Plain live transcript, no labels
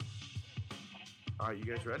All right, you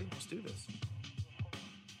guys ready? Let's do this.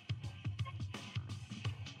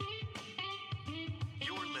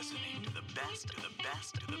 You're listening to the best.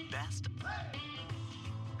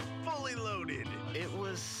 Fully Loaded. It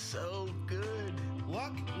was so good.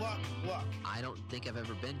 Luck. I don't think I've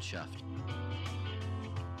ever been chuffed.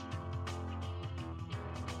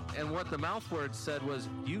 And what the mouth word said was,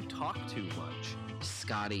 you talk too much.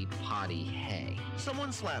 Scotty Potty Hay.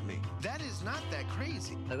 Someone slapped me. That is not that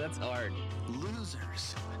crazy. That's hard.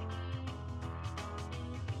 Losers.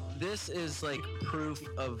 This is like proof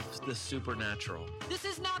of the supernatural. This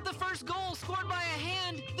is not the first goal scored by a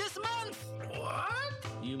hand this month. What?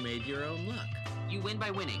 You made your own luck. You win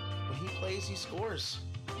by winning. When he plays, he scores.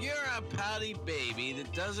 You're a pouty baby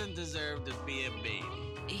that doesn't deserve to be a baby.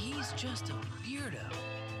 He's just a weirdo.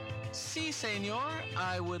 Si, senor,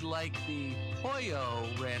 I would like the Pollo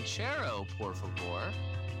Ranchero, por favor. I'm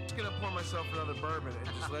just gonna pour myself another bourbon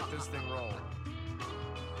and just let this thing roll.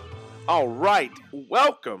 All right,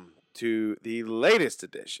 welcome to the latest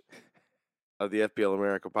edition of the FPL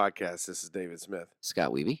America podcast. This is David Smith.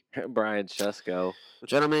 Scott Weeby. Brian Chesko.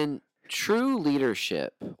 Gentlemen, true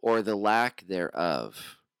leadership, or the lack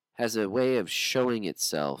thereof, has a way of showing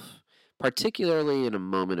itself, particularly in a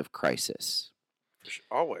moment of crisis.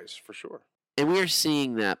 Always, for sure. And we are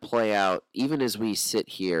seeing that play out even as we sit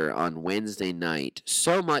here on Wednesday night,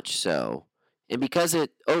 so much so, and because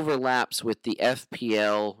it overlaps with the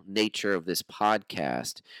FPL nature of this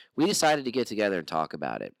podcast, we decided to get together and talk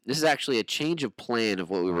about it. This is actually a change of plan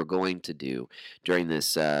of what we were going to do during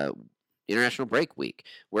this international break week.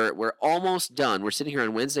 We're almost done. We're sitting here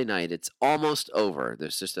on Wednesday night. It's almost over.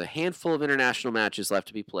 There's just a handful of international matches left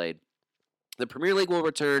to be played. The Premier League will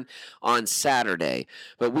return on Saturday,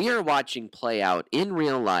 but we are watching play out in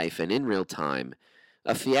real life and in real time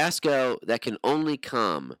a fiasco that can only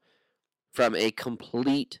come from a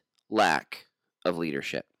complete lack of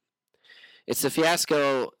leadership. It's the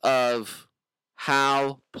fiasco of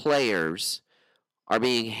how players are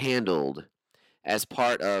being handled as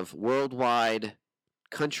part of worldwide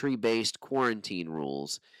country-based quarantine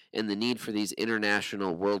rules and the need for these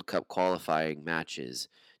international World Cup qualifying matches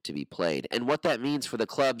to be played, and what that means for the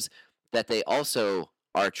clubs that they also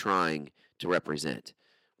are trying to represent.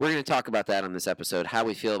 We're going to talk about that on this episode, how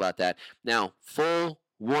we feel about that. Now, full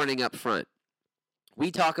warning up front. We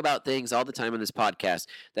talk about things all the time on this podcast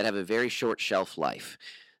that have a very short shelf life.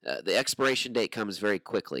 The expiration date comes very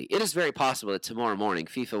quickly. It is very possible that tomorrow morning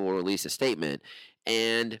FIFA will release a statement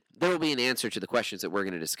and there will be an answer to the questions that we're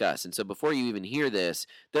going to discuss. And so before you even hear this,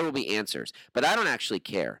 there will be answers. But I don't actually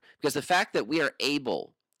care, because the fact that we are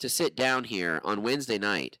able to sit down here on Wednesday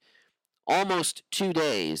night, almost 2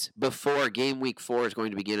 days before game week 4 is going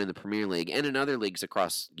to begin in the Premier League and in other leagues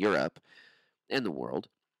across Europe and the world,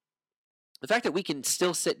 the fact that we can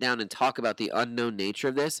still sit down and talk about the unknown nature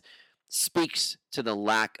of this speaks to the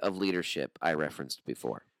lack of leadership I referenced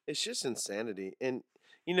before. It's just insanity. And,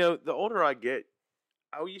 you know, the older I get,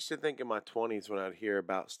 I used to think in my 20s when I'd hear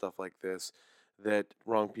about stuff like this that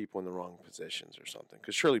wrong people in the wrong positions or something,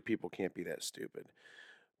 because surely people can't be that stupid.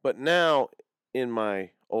 But now, in my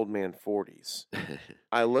old man 40s,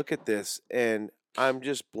 I look at this and I'm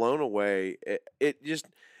just blown away. It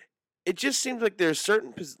just seems like there's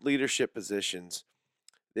certain leadership positions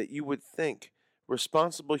that you would think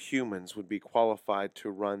responsible humans would be qualified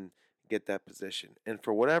to get that position. And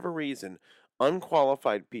for whatever reason,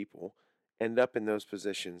 unqualified people end up in those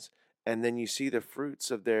positions, and then you see the fruits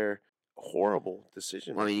of their horrible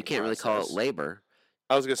decision. Well, I mean, you can't really call it labor.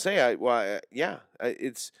 I was going to say,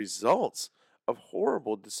 it's results of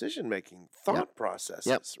horrible decision-making thought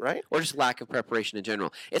processes, right? Or just lack of preparation in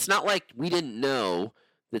general. It's not like we didn't know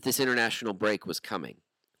that this international break was coming.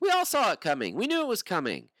 We all saw it coming. We knew it was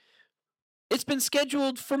coming. It's been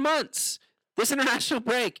scheduled for months. This international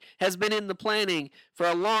break has been in the planning for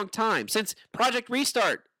a long time, since Project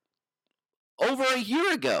Restart over a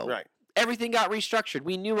year ago. Right. Everything got restructured.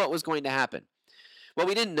 We knew what was going to happen. What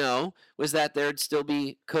we didn't know was that there'd still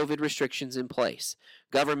be COVID restrictions in place.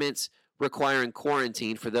 Governments requiring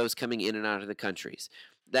quarantine for those coming in and out of the countries.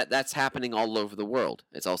 That's happening all over the world.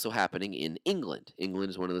 It's also happening in England. England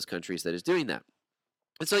is one of those countries that is doing that.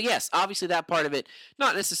 And so, yes, obviously that part of it,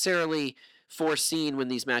 not necessarily foreseen when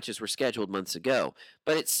these matches were scheduled months ago,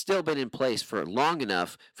 but it's still been in place for long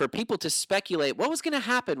enough for people to speculate what was going to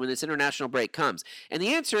happen when this international break comes. And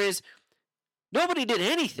the answer is nobody did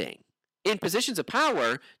anything in positions of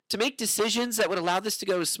power to make decisions that would allow this to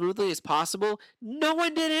go as smoothly as possible. No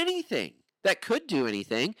one did anything that could do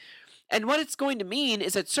anything. And what it's going to mean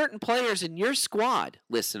is that certain players in your squad,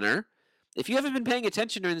 listener, if you haven't been paying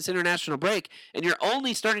attention during this international break and you're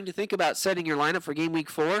only starting to think about setting your lineup for game week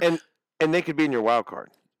 4, And they could be in your wild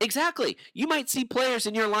card. Exactly. You might see players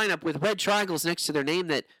in your lineup with red triangles next to their name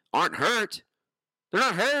that aren't hurt. They're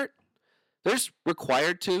not hurt. They're just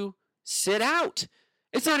required to sit out.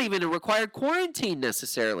 It's not even a required quarantine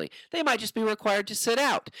necessarily. They might just be required to sit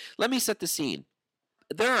out. Let me set the scene.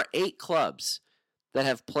 There are 8 clubs that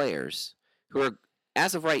have players who are,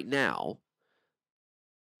 as of right now,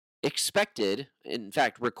 expected, in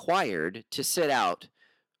fact, required to sit out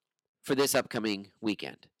for this upcoming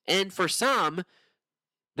weekend. And for some,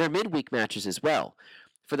 they're midweek matches as well.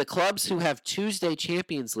 For the clubs who have Tuesday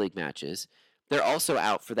Champions League matches, they're also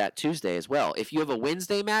out for that Tuesday as well. If you have a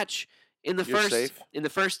Wednesday match in the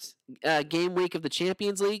first game week of the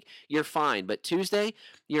Champions League, you're fine. But Tuesday,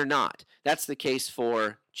 you're not. That's the case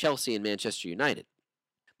for Chelsea and Manchester United.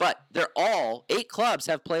 But they're all 8 clubs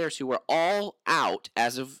have players who are all out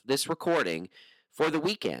as of this recording for the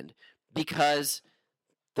weekend because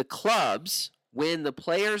the clubs, when the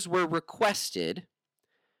players were requested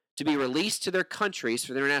to be released to their countries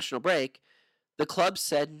for the international break, the clubs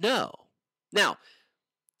said no. Now,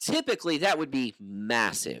 typically that would be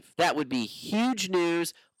massive. That would be huge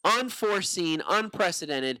news, unforeseen,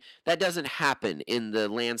 unprecedented. That doesn't happen in the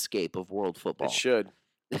landscape of world football. It should.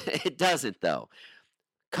 It doesn't, though.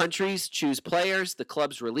 Countries choose players. The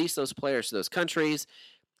clubs release those players to those countries.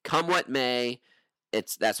 Come what may,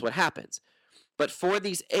 that's what happens. But for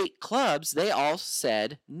these 8 clubs, they all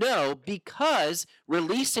said no because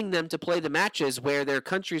releasing them to play the matches where their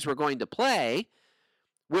countries were going to play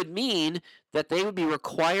would mean that they would be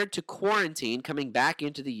required to quarantine coming back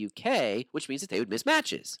into the UK, which means that they would miss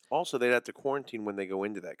matches. Also, they'd have to quarantine when they go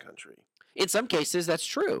into that country. In some cases, that's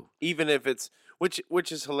true. Even if it's,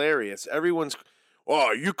 which is hilarious. Everyone's,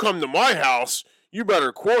 oh, you come to my house, you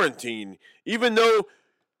better quarantine. Even though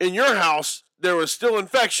in your house there was still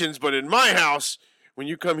infections, but in my house, when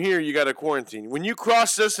you come here, you got to quarantine. When you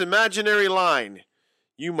cross this imaginary line,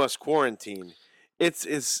 you must quarantine. It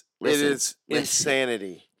is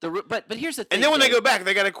insanity. But here's the thing. And then when they go back,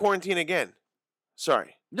 they got to quarantine again.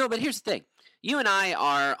 Sorry. No, but here's the thing. You and I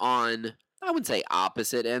are on, I wouldn't say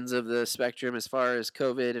opposite ends of the spectrum as far as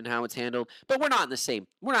COVID and how it's handled, but we're not in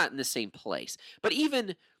the same place. But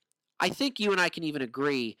even, I think you and I can even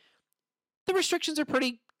agree, the restrictions are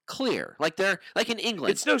pretty clear. Like they're like in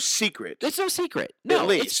England. It's no secret. It's no secret. No, At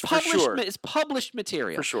least, it's for published. sure. It's published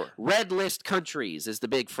material. For sure. Red list countries is the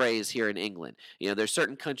big phrase here in England. You know, there's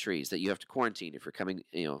certain countries that you have to quarantine if you're coming,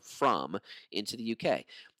 from into the UK.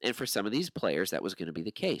 And for some of these players, that was going to be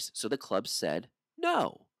the case. So the clubs said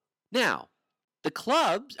no. Now, the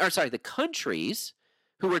countries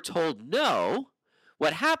who were told no,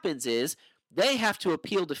 what happens is they have to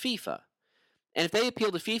appeal to FIFA. And if they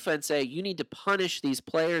appeal to FIFA and say, you need to punish these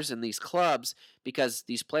players and these clubs because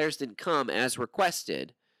these players didn't come as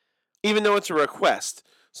requested. Even though it's a request.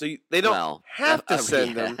 So they don't have to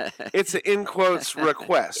send them. It's an in quotes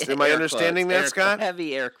request. Am I understanding that, Scott?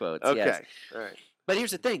 Heavy air quotes, okay. Yes. All right. But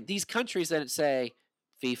here's the thing. These countries that say,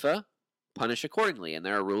 FIFA, punish accordingly. And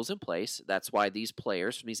there are rules in place. That's why these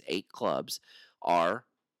players from these 8 clubs are,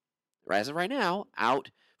 as of right now, out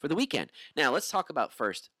for the weekend. Now, let's talk about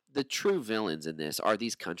first. The true villains in this are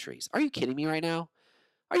these countries. Are you kidding me right now?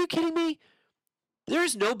 Are you kidding me?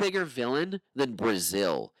 There's no bigger villain than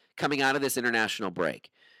Brazil coming out of this international break.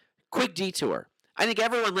 Quick detour. I think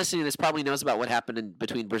everyone listening to this probably knows about what happened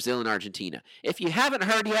between Brazil and Argentina. If you haven't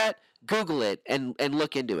heard yet, Google it and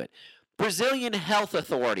look into it. Brazilian health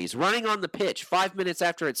authorities running on the pitch 5 minutes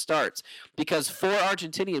after it starts because 4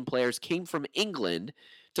 Argentinian players came from England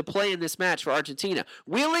to play in this match for Argentina.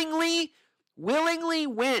 Willingly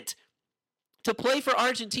went to play for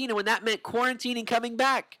Argentina when that meant quarantining coming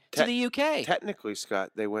back to the UK. Technically,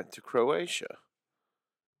 Scott, they went to Croatia.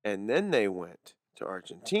 And then they went to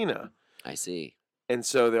Argentina. I see. And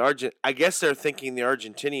so I guess they're thinking the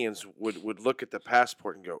Argentinians would look at the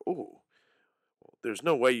passport and go, "Ooh, there's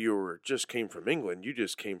no way you just came from England. You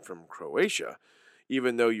just came from Croatia,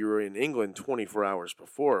 even though you were in England 24 hours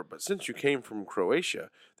before. But since you came from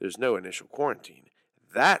Croatia, there's no initial quarantine."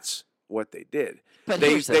 That's what they did. But they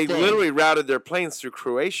here's the thing. literally routed their planes through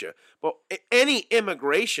Croatia. But any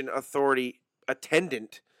immigration authority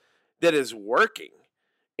attendant that is working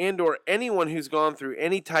and or anyone who's gone through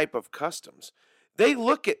any type of customs, they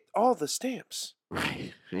look at all the stamps.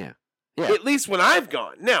 Right. Yeah. At least when I've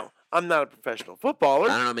gone. Now, I'm not a professional footballer.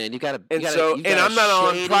 I don't know, man.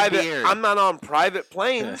 I'm not on private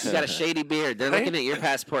planes. You got a shady beard. They're looking at your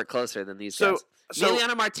passport closer than these guys.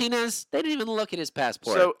 Emiliano Martinez, they didn't even look at his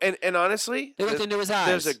passport. So, and honestly, they looked into his eyes.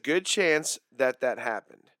 There's a good chance that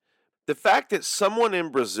happened. The fact that someone in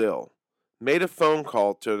Brazil made a phone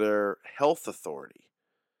call to their health authority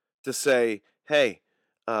to say, hey,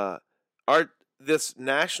 this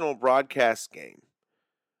national broadcast game.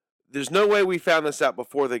 There's no way we found this out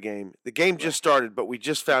before the game. The game just started, but we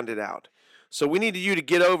just found it out. So we need you to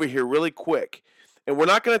get over here really quick. And we're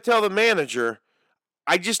not going to tell the manager.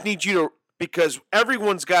 I just need you to, because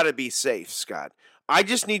everyone's got to be safe, Scott. I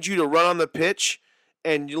just need you to run on the pitch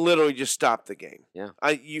and you literally just stop the game. Yeah.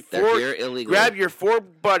 You're illegal. Grab your 4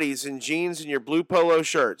 buddies in jeans and your blue polo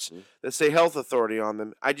shirts that say Health Authority on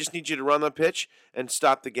them. I just need you to run the pitch and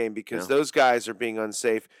stop the game because those guys are being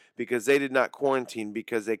unsafe because they did not quarantine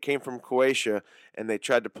because they came from Croatia and they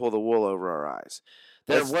tried to pull the wool over our eyes.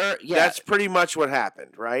 That's pretty much what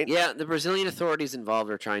happened, right? Yeah, the Brazilian authorities involved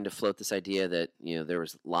are trying to float this idea that there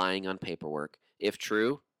was lying on paperwork. If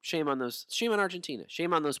true, shame on Argentina,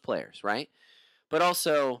 shame on those players, right? But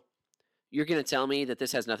also, you're going to tell me that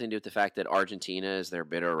this has nothing to do with the fact that Argentina is their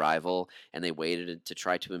bitter rival and they waited to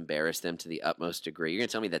try to embarrass them to the utmost degree. You're going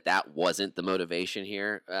to tell me that that wasn't the motivation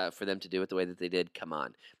here for them to do it the way that they did? Come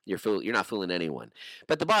on. You're not fooling anyone.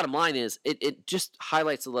 But the bottom line is it just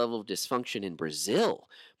highlights the level of dysfunction in Brazil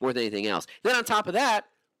more than anything else. Then on top of that,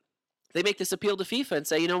 they make this appeal to FIFA and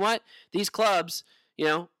say, you know what? These clubs,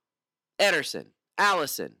 Ederson,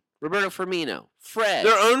 Alisson, Roberto Firmino, Fred.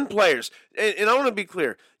 Their own players. And I want to be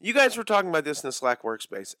clear. You guys were talking about this in the Slack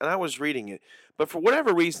workspace, and I was reading it. But for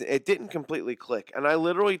whatever reason, it didn't completely click. And I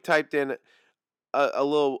literally typed in a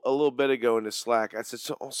little bit ago into Slack. I said,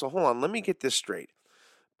 so hold on. Let me get this straight.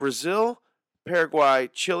 Brazil, Paraguay,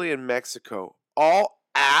 Chile, and Mexico all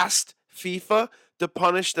asked FIFA to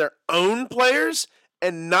punish their own players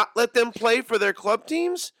and not let them play for their club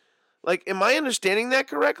teams? Like, am I understanding that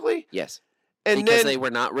correctly? Yes. And because they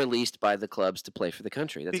were not released by the clubs to play for the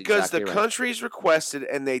country. That's because exactly the right. countries requested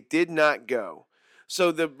and they did not go.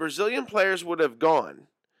 So the Brazilian players would have gone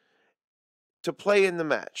to play in the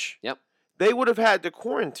match. Yep. They would have had to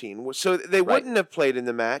quarantine. So they wouldn't have played in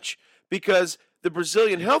the match because the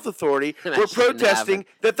Brazilian Health Authority were protesting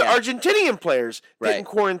that the Argentinian players didn't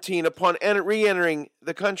quarantine upon re-entering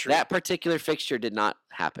the country. That particular fixture did not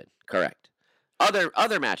happen. Correct.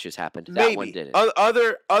 Other matches happened. That Maybe. one didn't.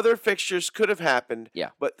 Other fixtures could have happened. Yeah.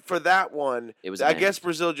 But for that one, it was I guess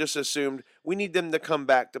Brazil just assumed we need them to come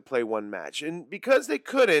back to play one match. And because they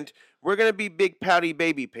couldn't, we're going to be big pouty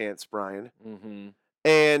baby pants, Brian. Mm-hmm.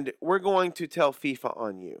 And we're going to tell FIFA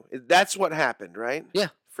on you. That's what happened, right? Yeah.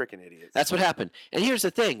 Freaking idiots. That's what happened. And here's the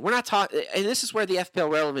thing. We're not talking, and this is where the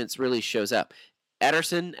FPL relevance really shows up.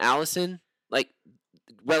 Ederson, Alisson,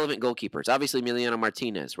 relevant goalkeepers. Obviously, Emiliano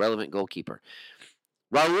Martinez, relevant goalkeeper.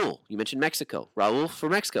 Raul, you mentioned Mexico. Raul for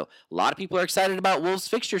Mexico. A lot of people are excited about Wolves'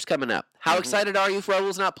 fixtures coming up. How excited are you if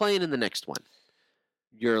Raul's not playing in the next one?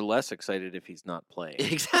 You're less excited if he's not playing.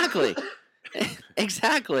 Exactly.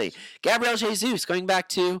 Exactly. Gabriel Jesus going back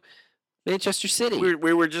to Manchester City.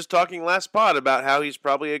 We were just talking last pod about how he's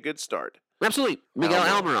probably a good start. Absolutely. Miguel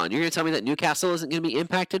Almiron. You're going to tell me that Newcastle isn't going to be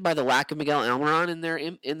impacted by the lack of Miguel Almiron in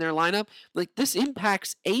their lineup? This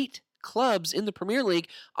impacts 8 clubs in the Premier League.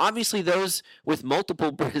 Obviously, those with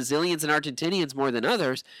multiple Brazilians and Argentinians more than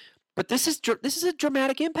others. But this is a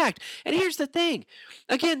dramatic impact. And here's the thing.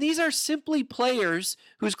 Again, these are simply players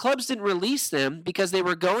whose clubs didn't release them because they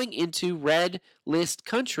were going into red list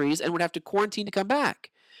countries and would have to quarantine to come back.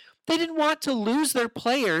 They didn't want to lose their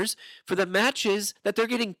players for the matches that they're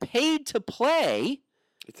getting paid to play.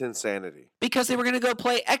 It's insanity. Because they were going to go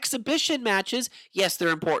play exhibition matches. Yes, they're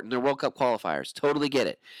important. They're World Cup qualifiers. Totally get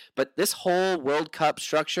it. But this whole World Cup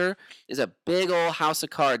structure is a big old house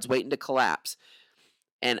of cards waiting to collapse.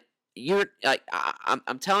 And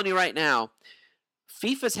I'm telling you right now,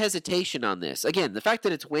 FIFA's hesitation on this, again, the fact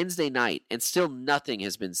that it's Wednesday night and still nothing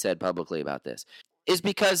has been said publicly about this, is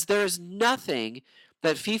because there's nothing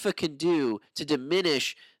that FIFA can do to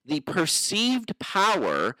diminish the perceived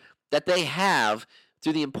power that they have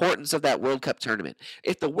through the importance of that World Cup tournament.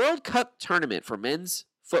 If the World Cup tournament for men's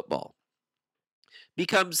football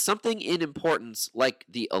becomes something in importance like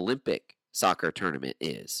the Olympic soccer tournament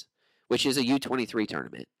is, which is a U23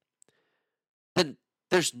 tournament, then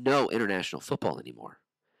there's no international football anymore.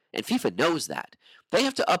 And FIFA knows that. They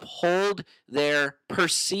have to uphold their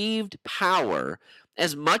perceived power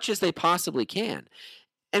as much as they possibly can.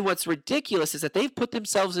 And what's ridiculous is that they've put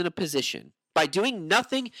themselves in a position by doing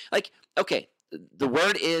nothing. Okay, the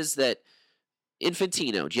word is that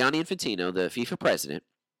Gianni Infantino, the FIFA president,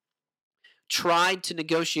 tried to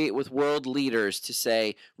negotiate with world leaders to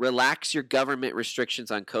say, relax your government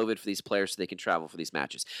restrictions on COVID for these players so they can travel for these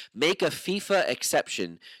matches. Make a FIFA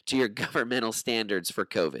exception to your governmental standards for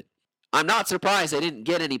COVID. I'm not surprised they didn't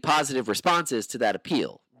get any positive responses to that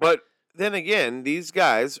appeal. But then again, these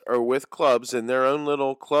guys are with clubs in their own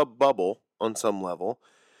little club bubble on some level,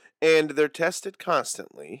 and they're tested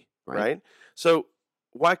constantly. right? So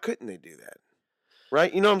why couldn't they do that?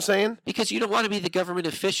 Right? You know what I'm saying? Because you don't want to be the government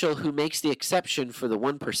official who makes the exception for the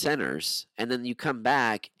 1%ers, and then you come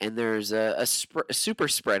back and there's a super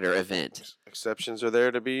spreader event. Exceptions are there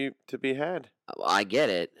to be had. I get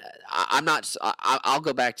it. I'm not. I'll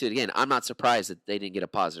go back to it again. I'm not surprised that they didn't get a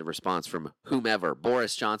positive response from whomever,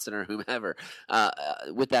 Boris Johnson or whomever,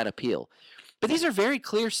 with that appeal. But these are very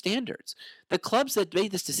clear standards. The clubs that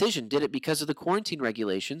made this decision did it because of the quarantine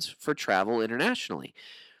regulations for travel internationally.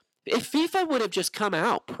 If FIFA would have just come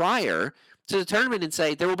out prior to the tournament and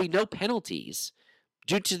say there will be no penalties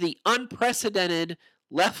due to the unprecedented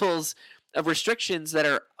levels of restrictions that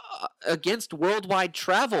are against worldwide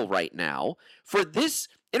travel right now, for this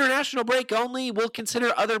international break only, we'll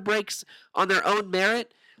consider other breaks on their own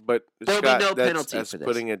merit. But There'll Scott, be no penalty that's for this.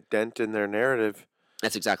 putting a dent in their narrative,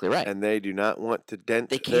 That's exactly right. and they do not want to dent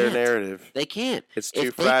They their can't. narrative. They can't. It's too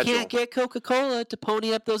If fragile. they can't get Coca-Cola to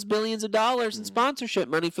pony up those billions of dollars in sponsorship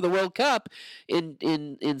money for the World Cup in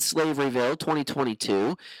Slaveryville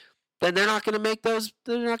 2022, then they're not going to make those.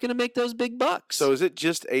 They're not going to make those big bucks. So is it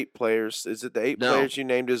just 8 players? Is it the 8 No. players you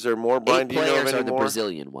named? Is there more, Brian? 8 Do you know of players any are the more?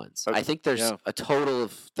 Brazilian ones. Okay. I think there's Yeah. a total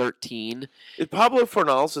of 13. Is Pablo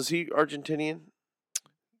Fornals, is he Argentinian?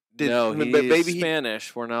 No, he's maybe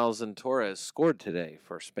Spanish. Fornals and Torres scored today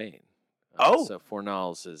for Spain. Oh. So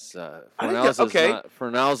Fornals is I think that- okay.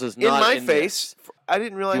 Fornals is in not my in face, I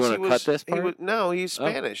didn't realize wanna he was. cut this he part? was no, he's Oh.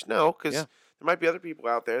 Spanish. No, because Yeah. there might be other people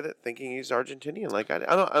out there that thinking he's Argentinian. Like I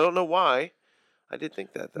don't know why. I did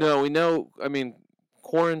think that. Though. No, we know. I mean,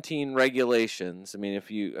 quarantine regulations. I mean,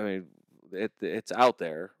 it's out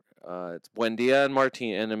there. It's Buendia and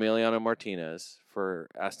Emiliano Martinez for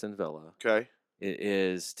Aston Villa. Okay. It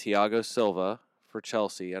is Thiago Silva for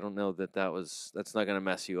Chelsea. I don't know that's not going to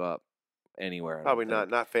mess you up anywhere. I don't Probably think.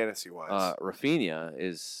 not fantasy wise. Rafinha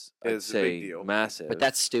is I'd Is a say big deal. massive. But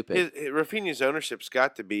that's stupid. Rafinha's ownership's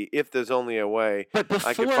got to be, if there's only a way, But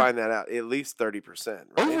I could before find that out, at least 30%.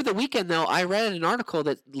 Right? over the weekend, though, I read an article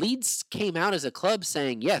that Leeds came out as a club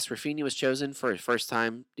saying, yes, Rafinha was chosen for his first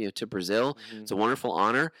time to Brazil. Mhm. It's a wonderful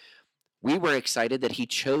honor. We were excited that he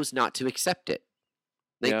chose not to accept it.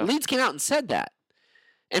 Yeah. Leeds came out and said that.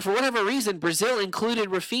 And for whatever reason, Brazil included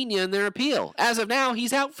Rafinha in their appeal. As of now,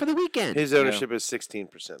 he's out for the weekend. His ownership is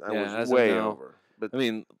 16%. I Yeah, was as of way now. over. But I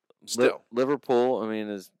mean, still. Liverpool. I mean,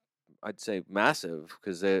 is I'd say massive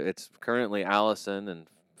because it's currently Allison and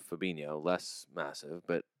Fabinho, less massive,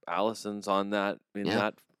 but Allison's on that Yeah.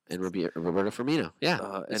 that and Roberto Firmino. Yeah.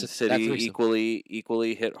 and It's a- City that's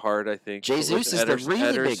equally hit hard. I think with Jesus is the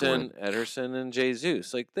really big one. Ederson and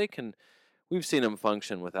Jesus, like they can. We've seen them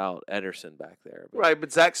function without Ederson back there. But, right,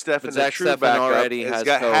 but Zach Steffen, but the Zach true Steffen backup, already has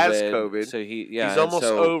has COVID. So he's He's almost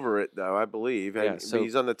over it, though, I believe. Yeah, And so-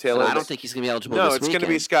 he's on the tail So end. I don't think he's going to be eligible No, this it's going to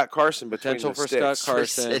be weekend. Scott Carson between Potential the for sticks. Scott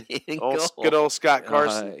Carson. Sitting in Old, goal. good old Scott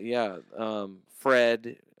Carson. Yeah,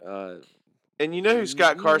 Fred. And you know who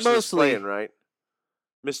Scott Carson is mostly- playing, right?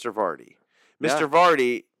 Mr. Vardy. Yeah. Mr.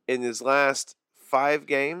 Vardy, in his last 5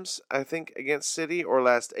 games, I think, against City, or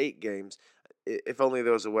last 8 games, if only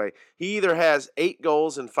those away, he either has 8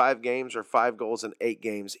 goals in 5 games or 5 goals in 8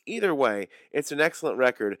 games. Either way, it's an excellent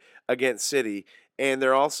record against City, and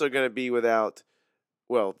they're also going to be without,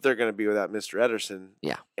 they're going to be without Mr. Ederson.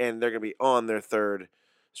 Yeah. And they're going to be on their third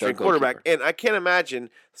string Third quarterback. goalkeeper. And I can't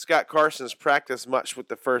imagine Scott Carson's practiced much with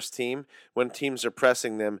the first team when teams are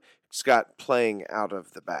pressing them. Scott playing out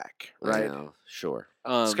of the back, right? No, sure.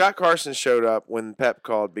 Scott Carson showed up when Pep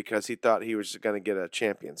called because he thought he was going to get a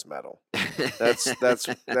champions medal.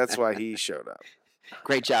 That's why he showed up.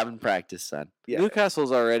 Great job in practice, son. Yeah.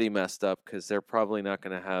 Newcastle's already messed up because they're probably not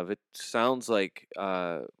going to have. It sounds like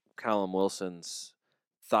Callum Wilson's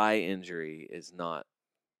thigh injury is not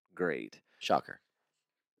great, Shocker.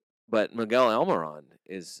 but Miguel Almiron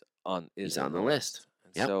is He's in on the list. And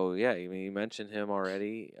Yep. So yeah, I mean, you mentioned him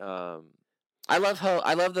already. I love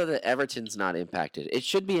that Everton's not impacted. It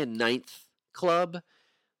should be a 9th club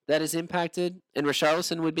that is impacted, and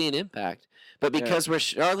Richarlison would be an impact. But because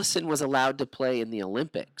Richarlison was allowed to play in the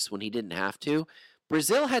Olympics when he didn't have to,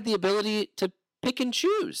 Brazil had the ability to pick and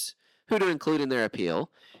choose who to include in their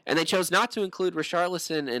appeal, and they chose not to include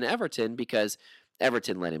Richarlison and Everton because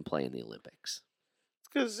Everton let him play in the Olympics.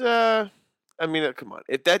 Because, I mean, come on.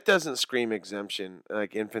 If that doesn't scream exemption,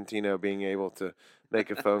 like Infantino being able to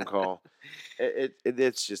make a phone call,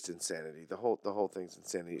 it's just insanity. The whole thing's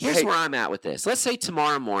insanity. Here's Hey, where I'm at with this. Let's say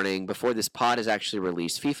tomorrow morning, before this pod is actually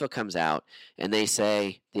released, FIFA comes out and they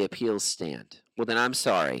say the appeals stand. Well, then I'm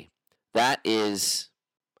sorry. That's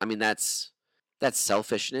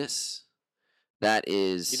selfishness. That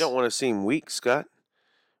is. you don't want to seem weak, Scott.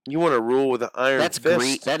 You want to rule with an iron That's fist.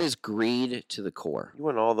 greed. That is greed to the core. You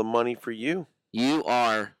want all the money for you. You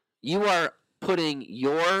are putting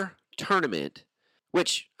your tournament,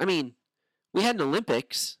 which, I mean, we had an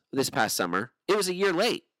Olympics this past summer. It was a year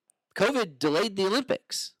late. COVID delayed the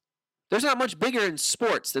Olympics. There's not much bigger in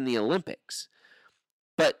sports than the Olympics.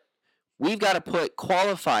 But we've got to put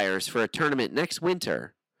qualifiers for a tournament next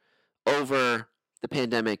winter over the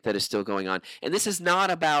pandemic that is still going on. And this is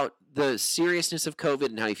not about the seriousness of COVID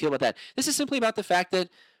and how you feel about that. This is simply about the fact that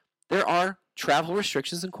there are travel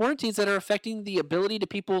restrictions and quarantines that are affecting the ability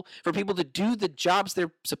for people to do the jobs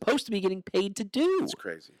they're supposed to be getting paid to do. It's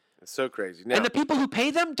crazy. It's so crazy. Now, And the people who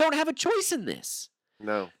pay them don't have a choice in this.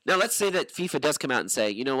 no. Now, let's say that FIFA does come out and say,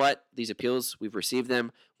 you know what? These appeals, we've received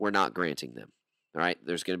them. We're not granting them. All right?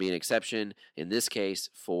 There's going to be an exception in this case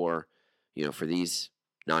for these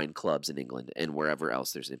 9 clubs in England and wherever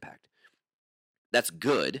else there's impact. That's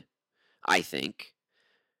good, I think.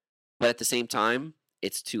 But at the same time,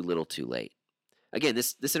 it's too little too late. Again,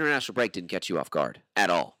 this international break didn't catch you off guard at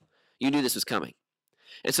all. You knew this was coming.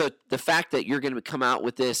 And so the fact that you're going to come out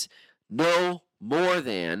with this no more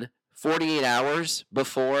than 48 hours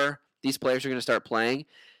before these players are going to start playing,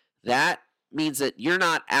 that means that you're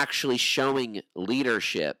not actually showing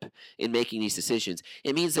leadership in making these decisions.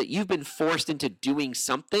 It means that you've been forced into doing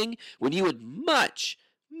something when you would much,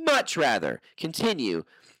 much rather continue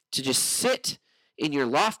to just sit in your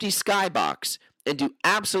lofty skybox and do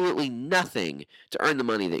absolutely nothing to earn the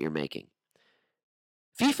money that you're making.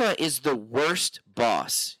 FIFA is the worst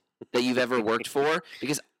boss that you've ever worked for,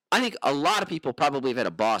 because I think a lot of people probably have had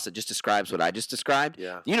a boss that just describes what I just described.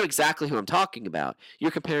 Yeah. You know exactly who I'm talking about.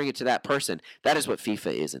 You're comparing it to that person. That is what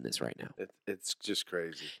FIFA is in this right now. It's just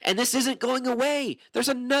crazy. And this isn't going away. There's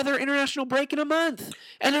another international break in a month,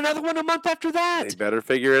 and another one a month after that. They better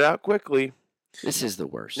figure it out quickly. This is the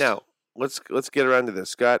worst. Now, let's get around to this.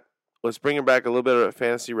 Scott, let's bring it back a little bit of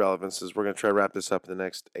fantasy relevance as we're going to try to wrap this up in the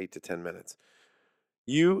next 8 to 10 minutes.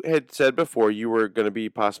 You had said before you were going to be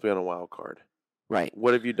possibly on a wild card. Right.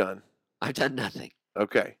 What have you done? I've done nothing.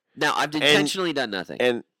 Okay. Now, I've intentionally done nothing.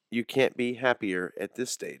 And you can't be happier at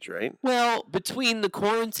this stage, right? Well, between the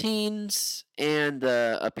quarantines and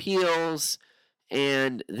the appeals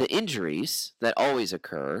and the injuries that always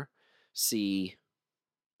occur, see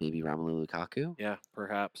maybe Romelu Lukaku. Yeah,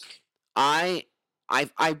 perhaps.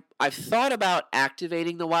 I've thought about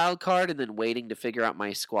activating the wild card and then waiting to figure out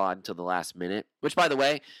my squad until the last minute. Which, by the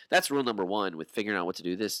way, that's rule number 1 with figuring out what to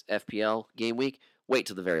do this FPL game week. Wait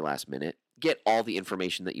till the very last minute. Get all the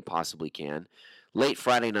information that you possibly can. Late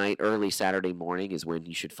Friday night, early Saturday morning is when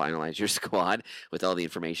you should finalize your squad with all the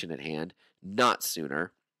information at hand. Not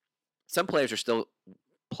sooner. Some players are still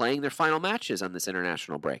playing their final matches on this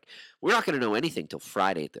international break. We're not going to know anything till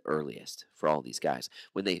Friday at the earliest for all these guys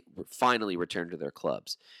when they finally return to their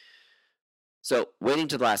clubs. So waiting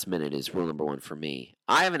to the last minute is rule number 1 for me.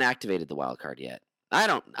 I haven't activated the wild card yet. I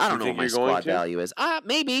don't know what my squad value is.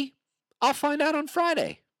 Maybe I'll find out on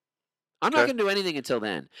Friday. I'm not going to do anything until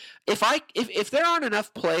then. If there aren't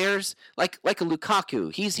enough players like a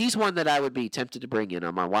Lukaku, he's one that I would be tempted to bring in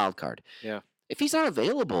on my wild card. Yeah. If he's not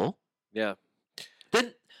available, Yeah.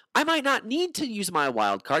 then I might not need to use my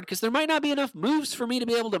wild card because there might not be enough moves for me to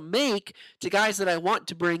be able to make to guys that I want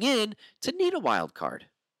to bring in to need a wild card.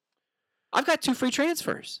 I've got 2 free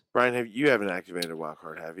transfers. Brian, you haven't activated a wild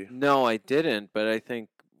card, have you? No, I didn't, but I think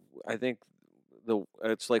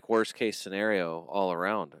it's like worst case scenario all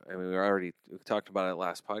around. I mean, we talked about it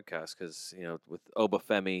last podcast because with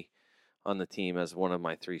Obafemi on the team as one of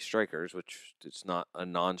my 3 strikers, which is not a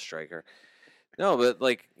non-striker. No, but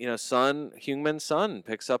Heung-min Son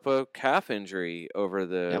picks up a calf injury over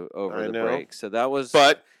the break, so that was.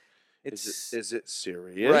 But is it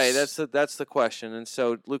serious? Right, that's the question. And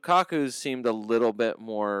so Lukaku seemed a little bit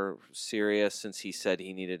more serious since he said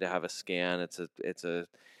he needed to have a scan.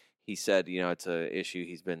 He said it's a issue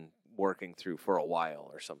he's been working through for a while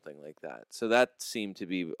or something like that. So that seemed to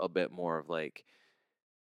be a bit more of like,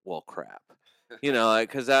 well, crap.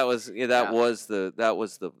 Because that was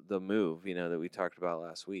the move that we talked about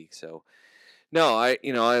last week. So no,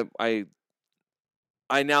 I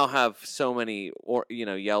now have so many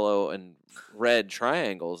yellow and red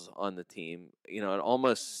triangles on the team.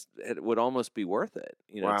 It would almost be worth it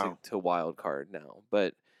to wild card now.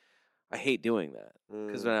 But I hate doing that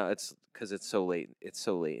because now it's so late. It's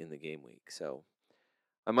so late in the game week. So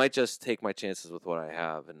I might just take my chances with what I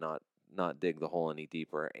have and not dig the hole any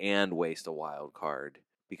deeper and waste a wild card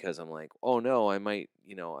because I'm like, oh no, I might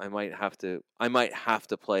have to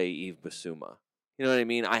play Yves Bissouma. You know what I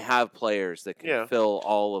mean? I have players that can fill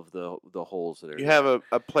all of the holes that are. You have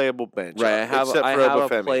a playable bench, right? I have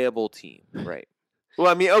a playable team, right? Well,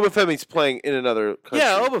 I mean, Obafemi's playing in another country.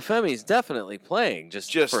 Yeah, Obafemi's definitely playing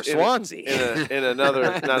just for in Swansea. In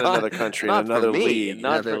another, not another country, in not for another me, league.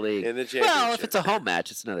 Another league. In the championship. Well, if it's a home match,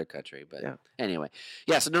 it's another country. But anyway,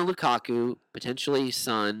 yeah. So no Lukaku, potentially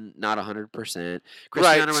Son, not 100%.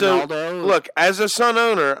 Cristiano Ronaldo. Look, as a Son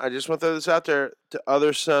owner, I just want to throw this out there to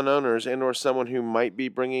other Son owners and/or someone who might be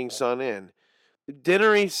bringing Son in.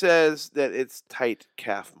 Dinnery says that it's tight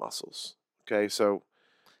calf muscles. Okay, so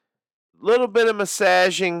a little bit of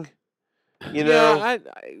massaging. You know,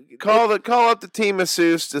 call up the team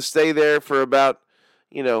masseuse to stay there for about,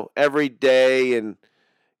 every day and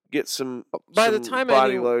get some by the time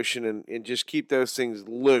body lotion and just keep those things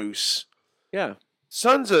loose. Yeah,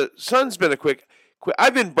 Son's been a quick.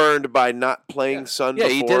 I've been burned by not playing Son. Yeah,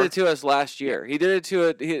 before. he did it to us last year. He did it to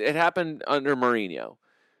it. It happened under Mourinho,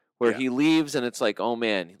 where he leaves and it's like, oh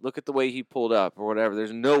man, look at the way he pulled up or whatever.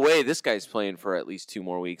 There's no way this guy's playing for at least 2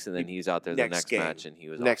 more weeks, and then he's out there the next match and he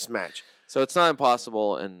was next off. match. So it's not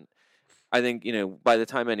impossible, and I think by the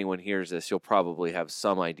time anyone hears this, you'll probably have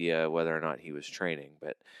some idea whether or not he was training.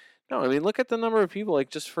 But no, I mean, look at the number of people, like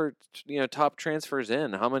just for top transfers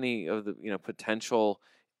in, how many of the potential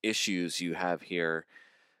issues you have here.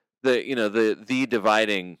 The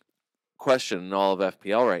dividing question in all of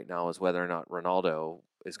FPL right now is whether or not Ronaldo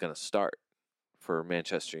is going to start for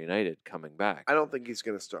Manchester United coming back. I don't think he's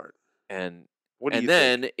going to start. And what do you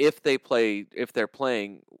then think? if they're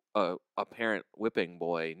playing a apparent whipping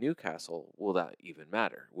boy Newcastle, will that even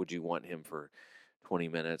matter? Would you want him for 20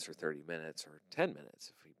 minutes or 30 minutes or 10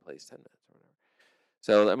 minutes if he plays 10 minutes or whatever?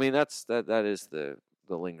 So I mean that is the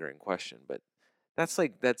lingering question, but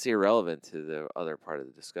that's irrelevant to the other part of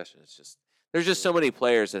the discussion. It's just there's just so many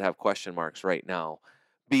players that have question marks right now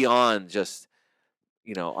beyond just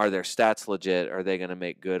are their stats legit? Are they going to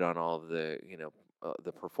make good on all of the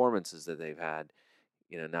the performances that they've had?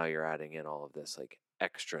 Now you're adding in all of this like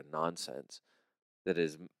extra nonsense that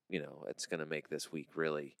is it's going to make this week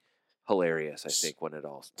really hilarious. I think when it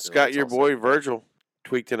all Scott, your boy Virgil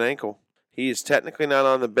tweaked an ankle. He is technically not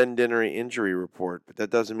on the Ben Dinnery injury report, but that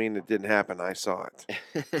doesn't mean it didn't happen. I saw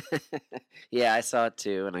it. Yeah, I saw it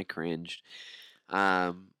too, and I cringed.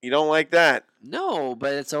 You don't like that? No,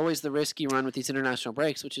 but it's always the risk you run with these international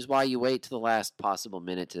breaks, which is why you wait to the last possible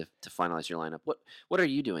minute to finalize your lineup. What are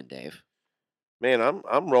you doing, Dave? Man,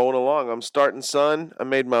 I'm rolling along. I'm starting Son. I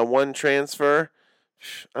made my one transfer.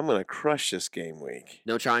 I'm gonna crush this game week.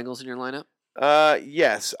 No triangles in your lineup?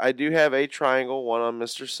 Yes, I do have a triangle, one on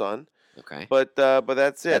Mr. Son. Okay. But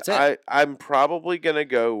that's it. That's it. I'm probably gonna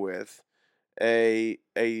go with a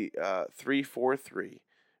 3-4-3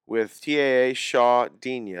 with TAA, Shaw,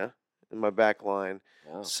 Digne in my back line.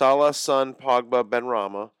 Wow. Salah, Son, Pogba,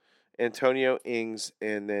 Benrahma, Antonio, Ings,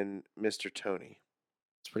 and then Mr. Tony.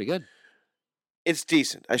 It's pretty good. It's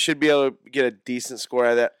decent. I should be able to get a decent score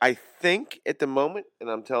out of that. I think at the moment, and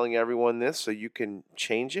I'm telling everyone this so you can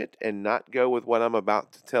change it and not go with what I'm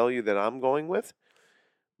about to tell you that I'm going with.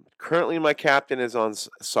 Currently, my captain is on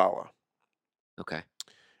Salah. Okay.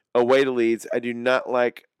 Away to Leeds. I do not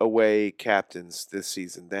like away captains this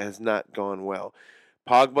season. That has not gone well.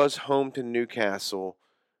 Pogba's home to Newcastle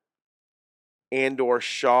and/or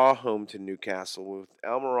Shaw home to Newcastle. With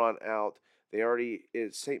Almiron out, they already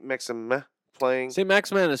is St. Maximin playing. St.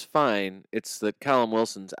 Maximin is fine. It's that Callum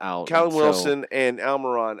Wilson's out. Callum Wilson and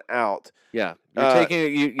Almiron out. Yeah, you're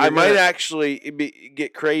taking. I might actually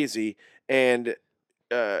get crazy, and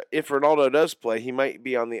if Ronaldo does play, he might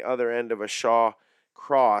be on the other end of a Shaw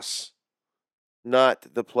cross, not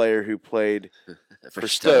the player who played for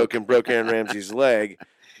Stoke and broke Aaron Ramsey's leg,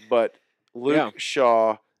 but Luke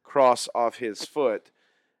Shaw cross off his foot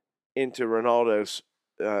into Ronaldo's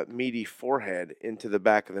meaty forehead into the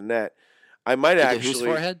back of the net. I might actually whose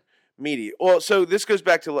forehead? Meaty. Well, so this goes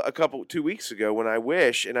back to 2 weeks ago when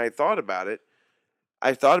I thought about it.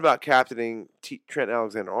 I thought about captaining Trent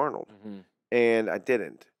Alexander-Arnold, and I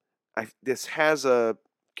didn't. This has a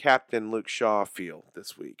Captain Luke Shaw feel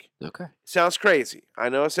this week. Okay. Sounds crazy. I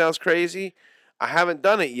know it sounds crazy. I haven't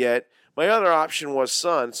done it yet. My other option was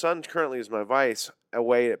Son. Son currently is my vice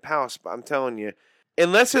away at Palace, but I'm telling you,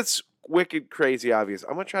 unless it's wicked crazy obvious,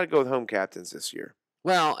 I'm going to try to go with home captains this year.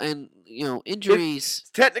 Well, and, injuries.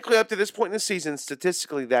 Technically, up to this point in the season,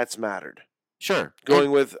 statistically, that's mattered. Sure.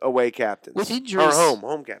 Going with away captains. With injuries. Or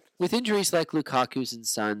home captains. With injuries like Lukaku's and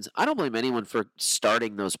Son's, I don't blame anyone for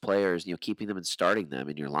starting those players, keeping them and starting them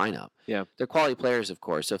in your lineup. Yeah. They're quality players, of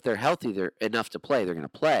course. So if they're healthy, they're enough to play, they're going to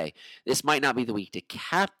play. This might not be the week to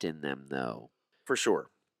captain them, though. For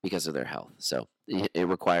sure. Because of their health. So it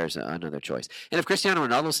requires another choice. And if Cristiano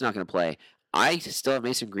Ronaldo's not going to play, I still have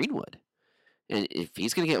Mason Greenwood. And if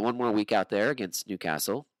he's going to get one more week out there against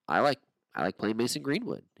Newcastle, I like I like playing Mason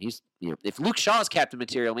Greenwood. He's, if Luke Shaw is captain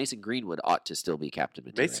material, Mason Greenwood ought to still be captain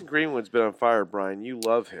material. Mason Greenwood's been on fire, Brian. You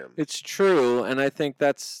love him. It's true, and I think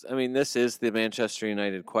this is the Manchester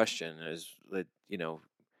United question, is that,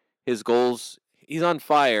 his goals, he's on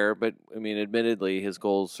fire, but, admittedly, his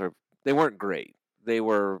goals they weren't great. They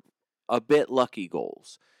were a bit lucky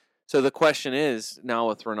goals. So the question is, now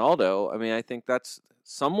with Ronaldo, I think that's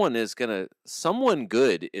someone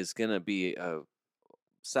good is going to be a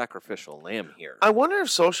sacrificial lamb here. I wonder if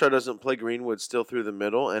Solskjaer doesn't play Greenwood still through the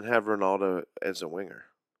middle and have Ronaldo as a winger.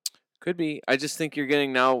 Could be. I just think you're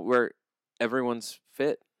getting now where everyone's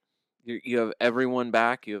fit. You have everyone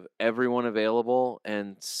back. You have everyone available,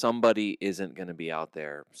 and somebody isn't going to be out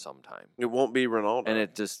there sometime. It won't be Ronaldo. And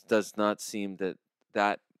it just does not seem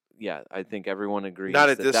that. Yeah, I think everyone agrees. Not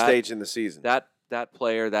at this stage in the season. That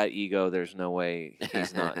player, that ego, there's no way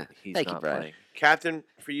he's not. He's Thank not you, Brad. playing. Captain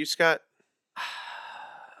for you, Scott?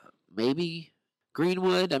 Maybe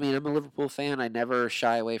Greenwood. I'm a Liverpool fan. I never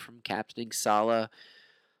shy away from captaining Salah.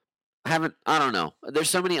 I don't know. There's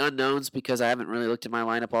so many unknowns because I haven't really looked at my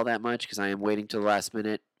lineup all that much because I am waiting till the last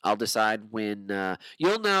minute. I'll decide when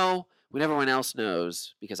you'll know when everyone else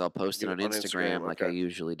knows because I'll post it on Instagram like I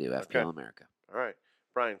usually do. FPL America. All right,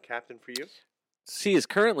 Brian, captain for you. C is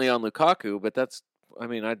currently on Lukaku, but that's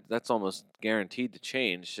almost guaranteed to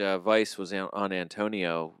change. Vice was on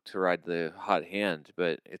Antonio to ride the hot hand,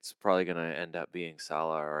 but it's probably going to end up being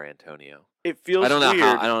Salah or Antonio. It feels weird.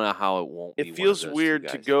 I don't know how it won't be. It feels weird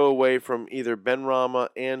to go away from either Benrahma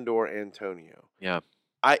and or Antonio. Yeah.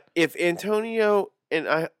 If Antonio, and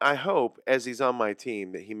I hope as he's on my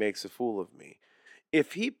team that he makes a fool of me.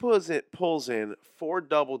 If he pulls in 4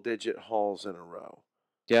 double-digit hauls in a row,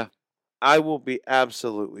 yeah, I will be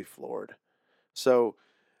absolutely floored. So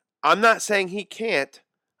I'm not saying he can't.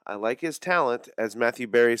 I like his talent. As Matthew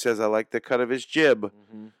Berry says, I like the cut of his jib.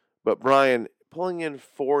 Mm-hmm. But Brian, pulling in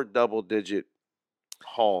 4 double-digit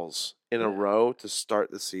hauls in a row to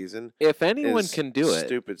start the season. If anyone can do it,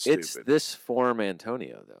 stupid. It's this form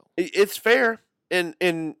Antonio, though. It's fair.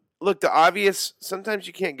 And look, the obvious, sometimes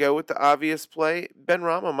you can't go with the obvious play.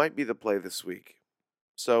 Benrahma might be the play this week.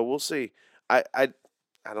 So we'll see. I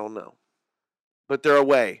don't know. But they're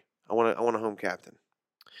away. I want a home captain.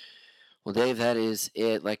 Well, Dave, that is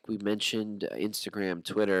it. Like we mentioned, Instagram,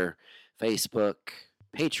 Twitter, Facebook,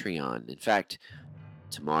 Patreon. In fact,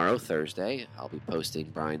 tomorrow, Thursday, I'll be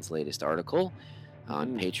posting Brian's latest article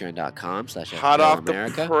on patreon.com/FPL Hot off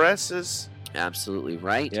America. the presses. Absolutely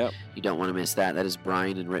right. Yep. You don't want to miss that. That is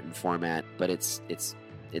Brian in written format, but it's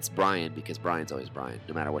Brian because Brian's always Brian,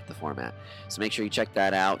 no matter what the format. So make sure you check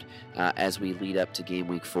that out as we lead up to Game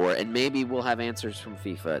Week 4, and maybe we'll have answers from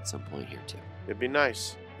FIFA at some point here too. It'd be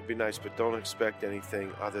nice, but don't expect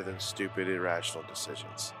anything other than stupid, irrational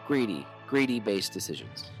decisions. Greedy-based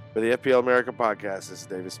decisions. For the FPL America podcast, this is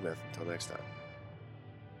David Smith. Until next time.